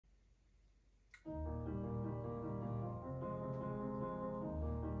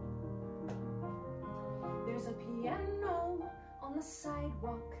piano on the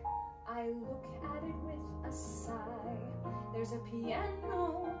sidewalk. I look at it with a sigh. There's a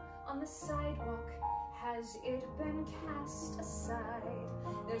piano on the sidewalk. Has it been cast aside?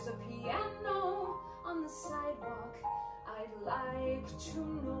 There's a piano on the sidewalk. I'd like to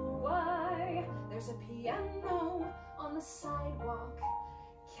know why. There's a piano on the sidewalk,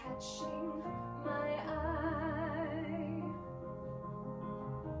 catching my eye.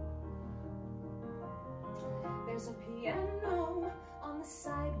 There's a piano on the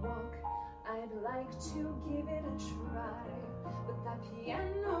sidewalk. I'd like to give it a try. But that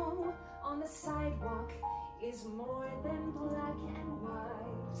piano on the sidewalk is more than black and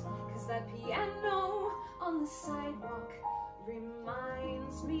white. 'Cause that piano on the sidewalk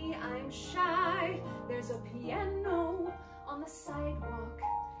reminds me I'm shy. There's a piano on the sidewalk,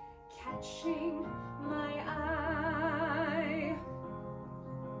 catching my eye.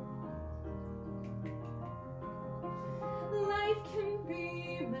 Life can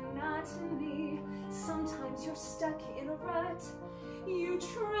be monotony. Sometimes you're stuck in a rut. You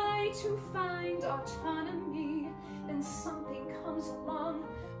try to find autonomy, then something comes along,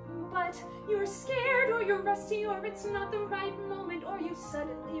 but you're scared or you're rusty or it's not the right moment, or you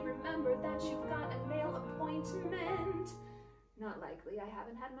suddenly remember that you've got a nail appointment. Not likely, I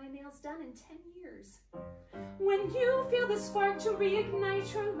haven't had my nails done in 10 years. When you feel the spark to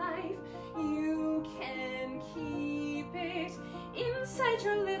reignite your life, you can keep it inside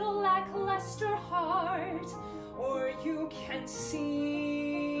your little lackluster heart, or you can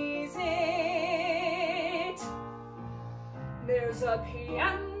seize it. There's a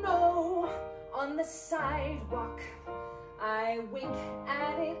piano on the sidewalk. I wink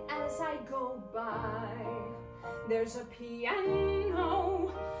at it as I go by. There's a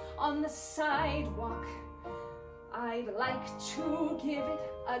piano on the sidewalk. I'd like to give it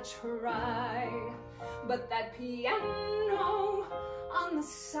a try. But that piano on the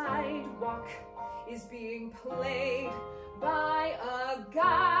sidewalk is being played by a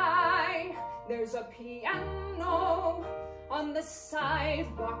guy. There's a piano on the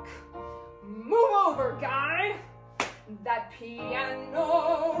sidewalk. Move over, guy. That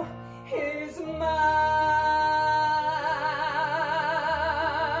piano is mine.